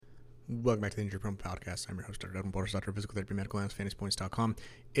Welcome back to the Injury Prone Podcast. I'm your host, Dr. Devin Borders, Doctor of Physical Therapy, Medical Analyst, FantasyPoints.com.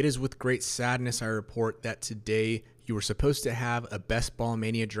 It is with great sadness I report that today you were supposed to have a Best Ball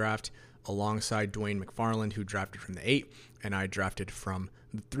Mania draft alongside Dwain McFarland, who drafted from the 8, and I drafted from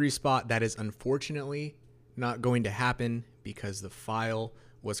the 3 spot. That is unfortunately not going to happen because the file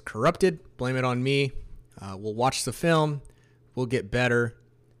was corrupted. Blame it on me. We'll watch the film. We'll get better.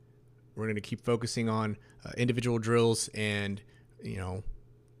 We're going to keep focusing on individual drills and,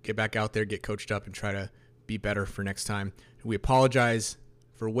 get back out there, get coached up, and try to be better for next time. We apologize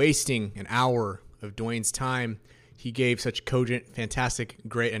for wasting an hour of Dwain's time. He gave such cogent, fantastic,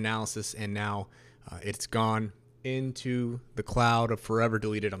 great analysis, and now it's gone into the cloud of forever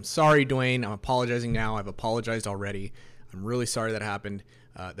deleted. I'm sorry, Dwain. I'm apologizing now. I've apologized already. I'm really sorry that happened.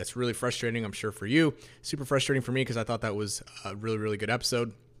 That's really frustrating, I'm sure, for you. Super frustrating for me because I thought that was a really, really good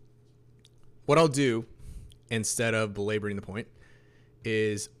episode. What I'll do, instead of belaboring the point,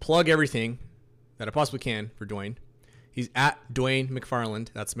 is plug everything that I possibly can for Dwain. He's at Dwain McFarland.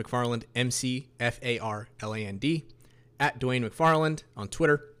 That's McFarland, McFarland, at Dwain McFarland on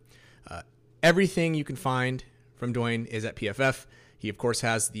Twitter. Everything you can find from Dwain is at PFF. He, of course,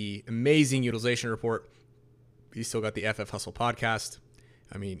 has the amazing utilization report. He's still got the FF Hustle podcast.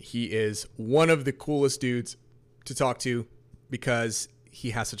 I mean, he is one of the coolest dudes to talk to because he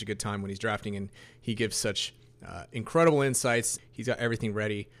has such a good time when he's drafting, and he gives such incredible insights. He's got everything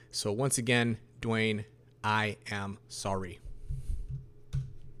ready. So once again, Dwain, I am sorry.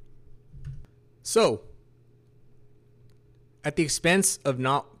 So, at the expense of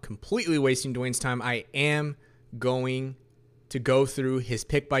not completely wasting Dwain's time, I am going to go through his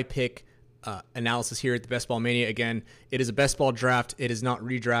pick-by-pick analysis here at the Best Ball Mania. Again, it is a best ball draft. It is not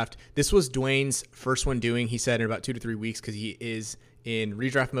redraft. This was Dwain's first one doing, he said, in about 2 to 3 weeks because he is in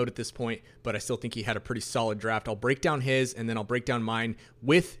redraft mode at this point, but I still think he had a pretty solid draft. I'll break down his, and then I'll break down mine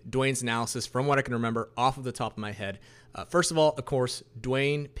with Dwain's analysis from what I can remember off of the top of my head. First of all, of course,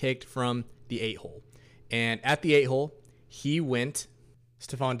 Dwain picked from the 8 hole. And at the 8 hole, he went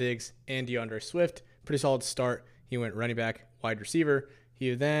Stefon Diggs and DeAndre Swift. Pretty solid start. He went running back, wide receiver.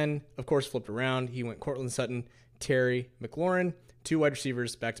 He then, of course, flipped around. He went Cortland Sutton, Terry McLaurin, 2 wide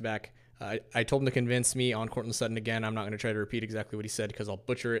receivers back-to-back. I told him to convince me on Cortland Sutton again. I'm not going to try to repeat exactly what he said because I'll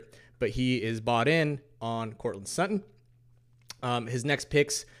butcher it, but he is bought in on Cortland Sutton. His next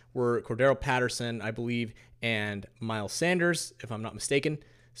picks were Cordero Patterson, I believe, and Miles Sanders, if I'm not mistaken.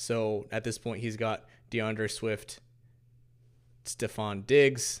 So at this point, he's got DeAndre Swift, Stefon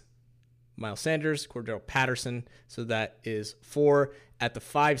Diggs, Miles Sanders, Cordero Patterson. So that is 4. At the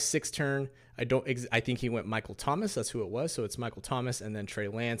 5-6 turn, I think he went Michael Thomas. That's who it was. So it's Michael Thomas and then Trey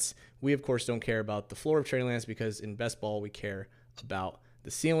Lance. We, of course, don't care about the floor of Trey Lance because in best ball, we care about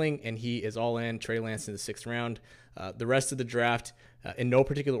the ceiling, and he is all in. Trey Lance in the 6th round. The rest of the draft, in no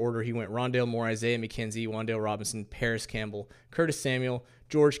particular order, he went Rondale Moore, Isaiah McKenzie, Wan'Dale Robinson, Paris Campbell, Curtis Samuel,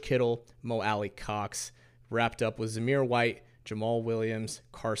 George Kittle, Mo Alley Cox. Wrapped up with Zamir White, Jamal Williams,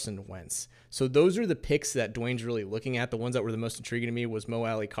 Carson Wentz. So those are the picks that Dwain's really looking at. The ones that were the most intriguing to me was Mo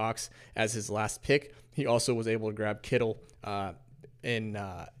Alley Cox as his last pick. He also was able to grab Kittle in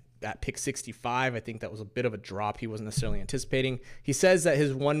that pick 65. I think that was a bit of a drop he wasn't necessarily anticipating. He says that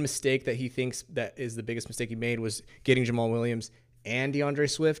his one mistake that he thinks that is the biggest mistake he made was getting Jamal Williams and DeAndre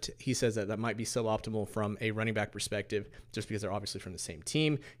Swift. He says that might be suboptimal from a running back perspective just because they're obviously from the same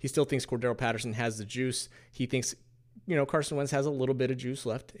team. He still thinks Cordero Patterson has the juice. He thinks Carson Wentz has a little bit of juice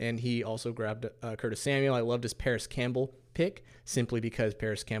left, and he also grabbed Curtis Samuel. I loved his Paris Campbell pick simply because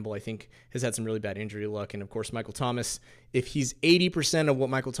Paris Campbell, I think, has had some really bad injury luck. And, of course, Michael Thomas, if he's 80% of what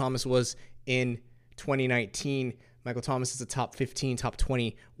Michael Thomas was in 2019, Michael Thomas is a top 15, top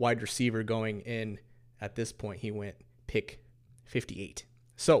 20 wide receiver going in. At this point, he went pick 58.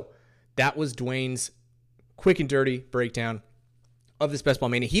 So that was Dwain's quick and dirty breakdown of this Best Ball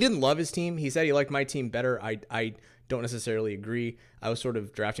Mania. He didn't love his team. He said he liked my team better. I don't necessarily agree. I was sort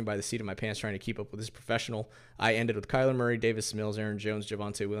of drafting by the seat of my pants trying to keep up with this professional. I ended with Kyler Murray, Davis Mills, Aaron Jones,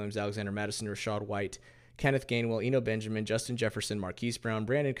 Javonte Williams, Alexander Madison, Rashad White, Kenneth Gainwell, Eno Benjamin, Justin Jefferson, Marquise Brown,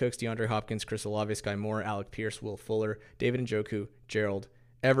 Brandon Cooks, DeAndre Hopkins, Chris Olave, Sky Moore, Alec Pierce, Will Fuller, David Njoku, Gerald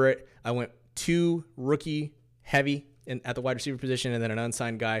Everett. I went 2 rookie heavy at the wide receiver position, and then an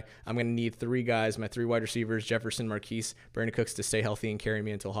unsigned guy. I'm going to need 3 guys, my 3 wide receivers, Jefferson, Marquise, Brandon Cooks, to stay healthy and carry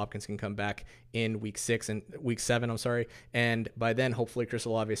me until Hopkins can come back in week 7. And by then, hopefully, Chris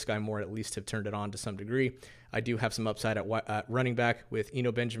Olave, Sky Moore at least have turned it on to some degree. I do have some upside at running back with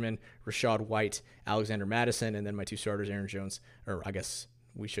Eno Benjamin, Rashad White, Alexander Madison, and then my 2 starters, Aaron Jones. Or I guess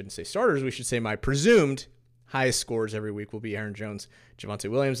we shouldn't say starters. We should say my presumed highest scores every week will be Aaron Jones,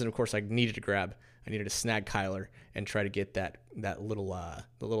 Javonte Williams, and of course I needed to grab I needed to snag Kyler and try to get that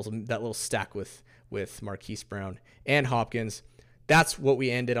little stack with Marquise Brown and Hopkins. That's what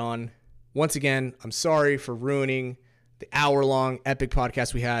we ended on. Once again, I'm sorry for ruining the hour-long epic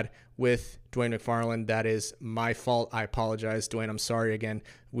podcast we had with Dwain McFarland. That is my fault. I apologize, Dwain. I'm sorry again.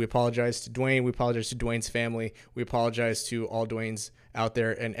 We apologize to Dwain. We apologize to Dwain's family. We apologize to all Dwains out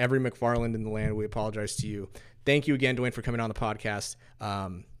there and every McFarland in the land. We apologize to you. Thank you again, Dwain, for coming on the podcast.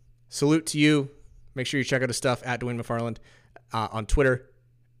 Salute to you. Make sure you check out his stuff at Dwain McFarland on Twitter,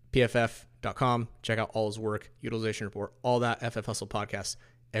 pff.com. Check out all his work, utilization report, all that FF Hustle podcast,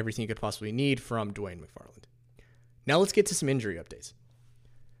 everything you could possibly need from Dwain McFarland. Now let's get to some injury updates.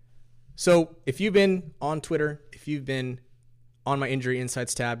 So if you've been on Twitter, if you've been on my Injury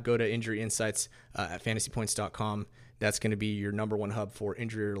Insights tab, go to Injury Insights at fantasypoints.com. That's going to be your number one hub for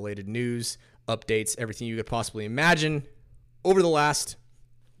injury-related news, updates, everything you could possibly imagine. Over the last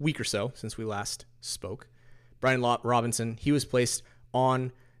week or so, since we last spoke, Brian Robinson, he was placed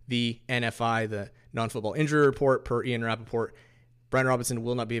on the NFI, the non-football injury report, per Ian Rappaport. Brian Robinson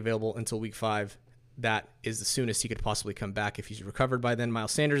will not be available until week 5. That is the soonest he could possibly come back if he's recovered by then.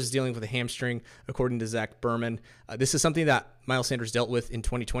 Miles Sanders is dealing with a hamstring, according to Zach Berman. This is something that Miles Sanders dealt with in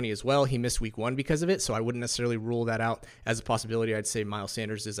 2020 as well. He missed week 1 because of it, so I wouldn't necessarily rule that out as a possibility. I'd say Miles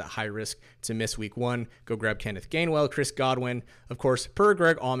Sanders is at high risk to miss week 1. Go grab Kenneth Gainwell. Chris Godwin, of course, per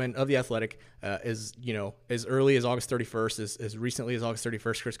Greg Allman of The Athletic, is, as early as August 31st, as recently as August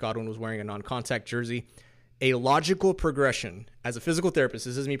 31st, Chris Godwin was wearing a non-contact jersey. A logical progression as a physical therapist,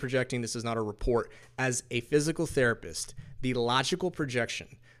 this is me projecting, this is not a report. As a physical therapist, the logical projection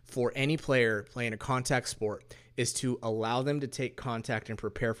for any player playing a contact sport is to allow them to take contact and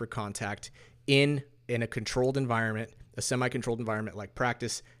prepare for contact in a controlled environment, a semi-controlled environment like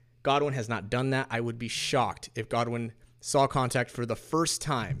practice. Godwin has not done that. I would be shocked if Godwin saw contact for the first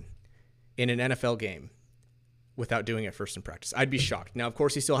time in an NFL game without doing it first in practice. I'd be shocked. Now, of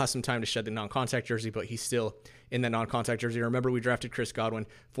course, he still has some time to shed the non-contact jersey, but he's still in that non-contact jersey. Remember, we drafted Chris Godwin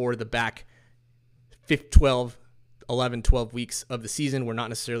for the back 12 weeks of the season. We're not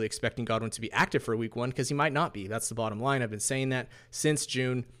necessarily expecting Godwin to be active for week 1 because he might not be. That's the bottom line. I've been saying that since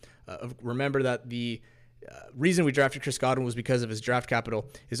June. Remember that the reason we drafted Chris Godwin was because of his draft capital,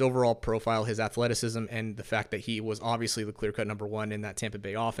 his overall profile, his athleticism, and the fact that he was obviously the clear-cut number 1 in that Tampa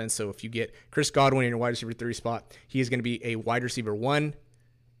Bay offense. So if you get Chris Godwin in your wide receiver 3 spot, he is going to be a wide receiver 1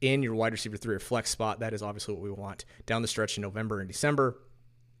 in your wide receiver 3 or flex spot. That is obviously what we want down the stretch in November and December.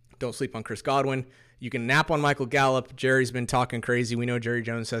 Don't sleep on Chris Godwin. You can nap on Michael Gallup. Jerry's been talking crazy. We know Jerry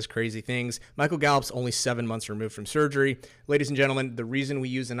Jones says crazy things. Michael Gallup's only 7 months removed from surgery. Ladies and gentlemen, the reason we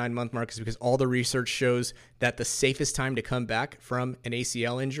use the 9-month mark is because all the research shows that the safest time to come back from an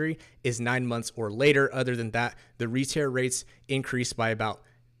ACL injury is 9 months or later. Other than that, the re-tear rates increase by about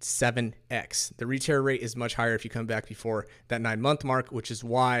 7x. The re-tear rate is much higher if you come back before that 9-month mark, which is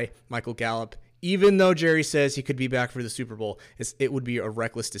why Michael Gallup, even though Jerry says he could be back for the Super Bowl, it would be a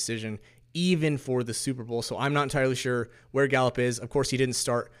reckless decision even for the Super Bowl. So I'm not entirely sure where Gallup is. Of course, he didn't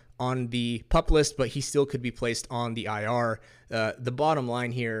start on the PUP list, but he still could be placed on the IR. The bottom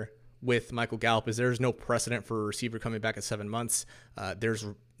line here with Michael Gallup is there's no precedent for a receiver coming back at 7 months.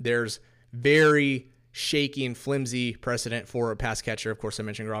 There's very shaky and flimsy precedent for a pass catcher. Of course, I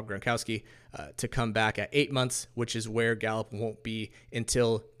mentioned Rob Gronkowski to come back at 8 months, which is where Gallup won't be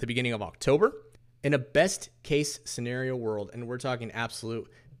until the beginning of October. In a best case scenario world, and we're talking absolute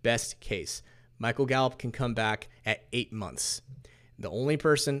best case, Michael Gallup can come back at 8 months. The only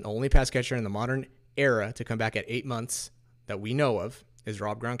pass catcher in the modern era to come back at 8 months that we know of is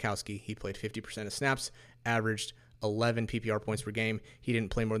Rob Gronkowski. He played 50% of snaps, averaged 11 PPR points per game. He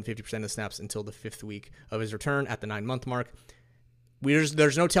didn't play more than 50% of snaps until the 5th week of his return at the 9-month mark.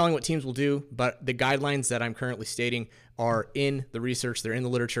 There's no telling what teams will do, but the guidelines that I'm currently stating are in the research. They're in the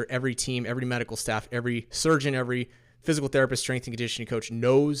literature. Every team, every medical staff, every surgeon, every physical therapist, strength and conditioning coach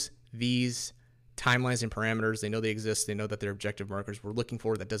knows these timelines and parameters. They know they exist. They know that they're objective markers we're looking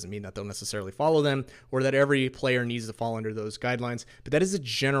for. That doesn't mean that they'll necessarily follow them or that every player needs to fall under those guidelines, but that is a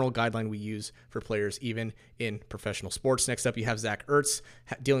general guideline we use for players, even in professional sports. Next up, you have Zach Ertz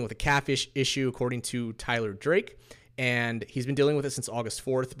dealing with a calf issue, according to Tyler Drake. And he's been dealing with it since August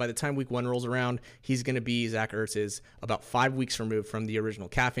 4th. By the time week 1 rolls around, Zach Ertz is about 5 weeks removed from the original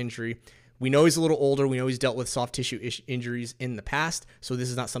calf injury. We know he's a little older. We know he's dealt with soft tissue injuries in the past, so this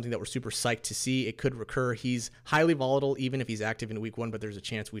is not something that we're super psyched to see. It could recur. He's highly volatile, even if he's active in week 1, but there's a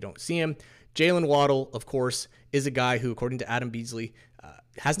chance we don't see him. Jalen Waddle, of course, is a guy who, according to Adam Beasley,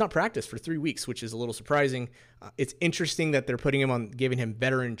 has not practiced for 3 weeks, which is a little surprising. It's interesting that they're giving him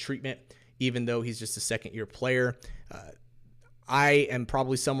veteran treatment, even though he's just a second-year player. I am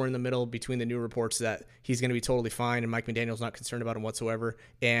probably somewhere in the middle between the new reports that he's going to be totally fine and Mike McDaniel's not concerned about him whatsoever,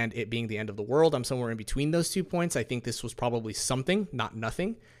 and it being the end of the world. I'm somewhere in between those 2 points. I think this was probably something, not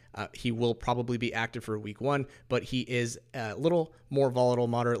nothing. He will probably be active for week 1, but he is a little more volatile,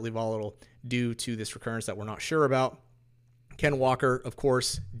 moderately volatile, due to this recurrence that we're not sure about. Ken Walker, of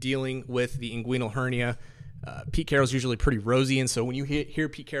course, dealing with the inguinal hernia. Pete Carroll's usually pretty rosy, and so when you hear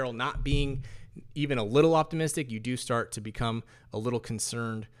Pete Carroll not being even a little optimistic, you do start to become a little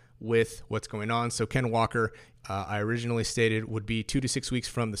concerned with what's going on. So Ken Walker, I originally stated, would be 2 to 6 weeks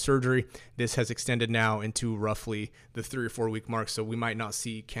from the surgery. This has extended now into roughly the 3 or 4 week mark, so we might not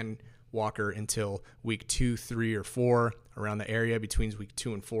see Ken Walker until week 2, 3, or 4, around the area between week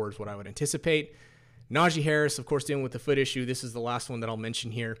 2 and 4 is what I would anticipate. Najee Harris, of course, dealing with the foot issue. This is the last one that I'll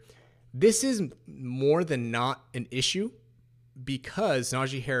mention here. This is more than not an issue because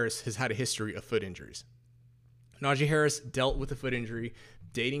Najee Harris has had a history of foot injuries. Najee Harris dealt with a foot injury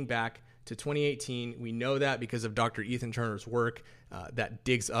dating back to 2018. We know that because of Dr. Ethan Turner's work that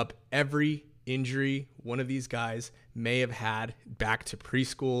digs up every injury one of these guys may have had back to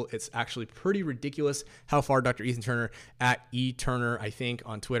preschool. It's actually pretty ridiculous how far Dr. Ethan Turner at eTurner, I think,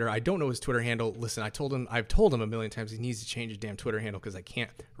 on Twitter. I don't know his Twitter handle. Listen, I've told him a million times he needs to change his damn Twitter handle because I can't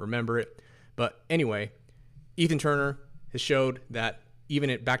remember it. But anyway, Ethan Turner has showed that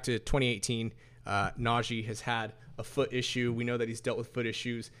even back to 2018, Najee has had a foot issue. We know that he's dealt with foot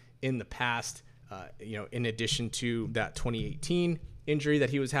issues in the past, in addition to that 2018 injury that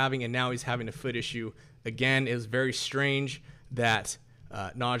he was having, and now he's having a foot issue again. It was very strange that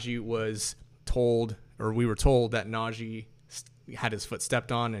Najee was told, or we were told, that Najee had his foot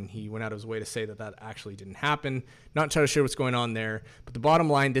stepped on, and he went out of his way to say that that actually didn't happen. Not entirely sure what's going on there, but the bottom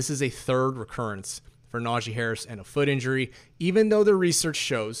line, this is a third recurrence for Najee Harris and a foot injury, even though the research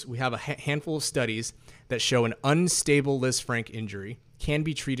shows, we have a handful of studies that show an unstable Lisfranc injury can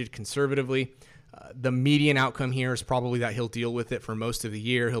be treated conservatively. The median outcome here is probably that he'll deal with it for most of the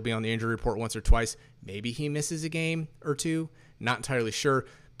year. He'll be on the injury report once or twice. Maybe he misses a game or two. Not entirely sure,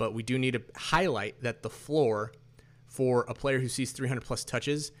 but we do need to highlight that the floor for a player who sees 300 plus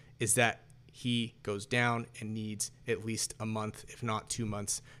touches is that he goes down and needs at least a month, if not 2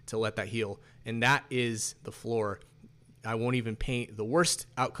 months, to let that heal. And that is the floor. I won't even paint the worst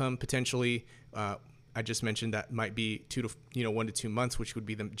outcome potentially. I just mentioned that might be 1 to 2 months, which would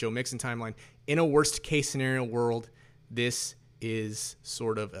be the Joe Mixon timeline. In a worst case scenario world, this is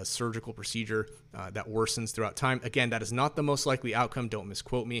sort of a surgical procedure that worsens throughout time. Again, that is not the most likely outcome. Don't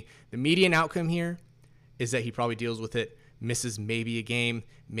misquote me. The median outcome here is that he probably deals with it, misses maybe a game,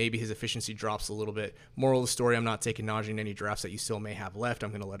 maybe his efficiency drops a little bit. Moral of the story, I'm not taking Najee in any drafts that you still may have left.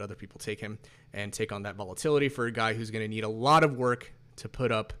 I'm going to let other people take him and take on that volatility for a guy who's going to need a lot of work to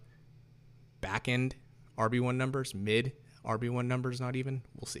put up back-end RB1 numbers, mid RB1 numbers, not even.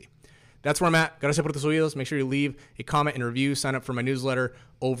 We'll see. That's where I'm at. Gracias por tus oídos. Make sure you leave a comment and review. Sign up for my newsletter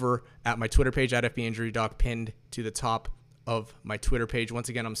over at my Twitter page at FBInjuryDoc, pinned to the top of my Twitter page. Once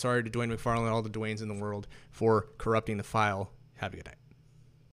again, I'm sorry to Dwain McFarland and all the Dwains in the world for corrupting the file. Have a good night.